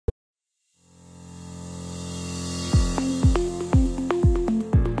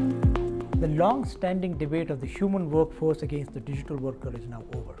long-standing debate of the human workforce against the digital worker is now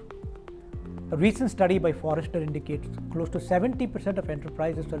over. A recent study by Forrester indicates close to 70% of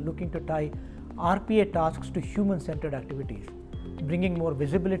enterprises are looking to tie RPA tasks to human-centered activities, bringing more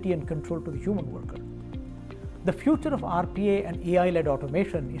visibility and control to the human worker. The future of RPA and AI-led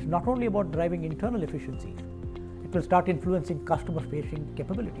automation is not only about driving internal efficiencies, it will start influencing customer-facing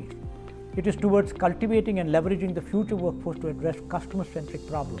capabilities. It is towards cultivating and leveraging the future workforce to address customer-centric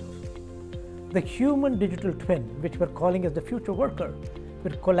problems. The human digital twin, which we're calling as the future worker,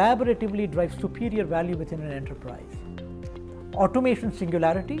 will collaboratively drive superior value within an enterprise. Automation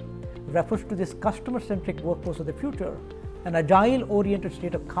Singularity refers to this customer-centric workforce of the future, an agile-oriented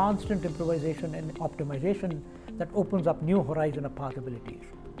state of constant improvisation and optimization that opens up new horizons of possibilities.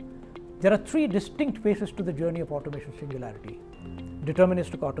 There are three distinct phases to the journey of automation singularity: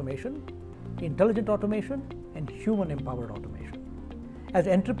 deterministic automation, intelligent automation, and human-empowered automation. As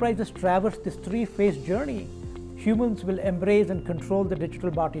enterprises traverse this three-phase journey, humans will embrace and control the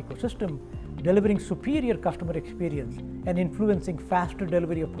digital bot ecosystem, delivering superior customer experience and influencing faster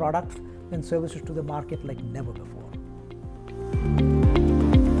delivery of products and services to the market like never before.